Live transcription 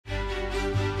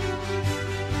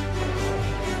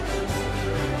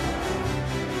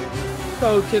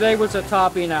So today was a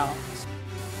topping out.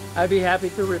 I'd be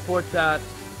happy to report that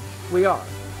we are,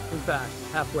 in fact,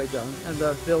 halfway done, and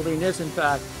the building is, in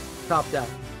fact, topped out.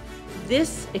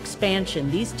 This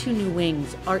expansion, these two new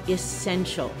wings, are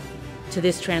essential to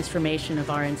this transformation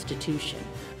of our institution.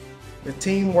 The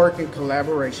teamwork and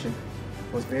collaboration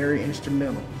was very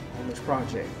instrumental on this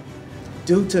project.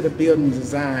 Due to the building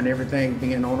design, everything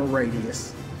being on a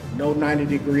radius, no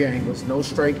 90-degree angles, no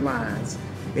straight lines,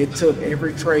 it took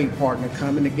every trade partner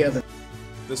coming together.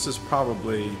 This is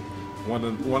probably one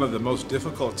of the most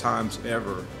difficult times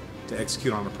ever to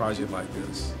execute on a project like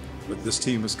this. But this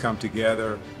team has come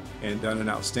together and done an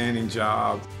outstanding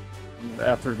job.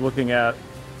 After looking at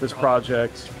this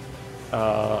project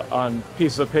on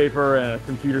pieces of paper and a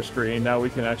computer screen, now we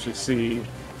can actually see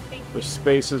the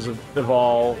spaces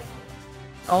evolve.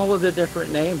 All of the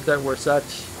different names that were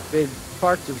such big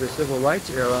parts of the civil rights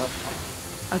era,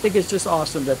 I think it's just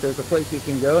awesome that there's a place you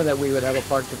can go and that we would have a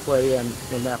part to play in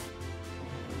that.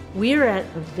 We're at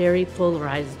a very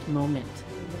polarized moment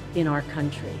in our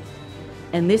country,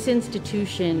 and this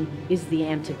institution is the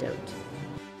antidote.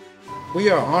 We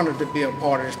are honored to be a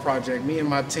part of this project. Me and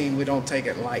my team, we don't take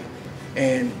it light.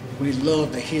 And we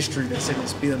love the history that's in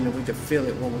this building, and we can feel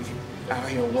it when we're out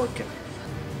here working.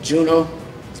 Juneau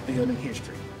is building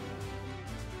history.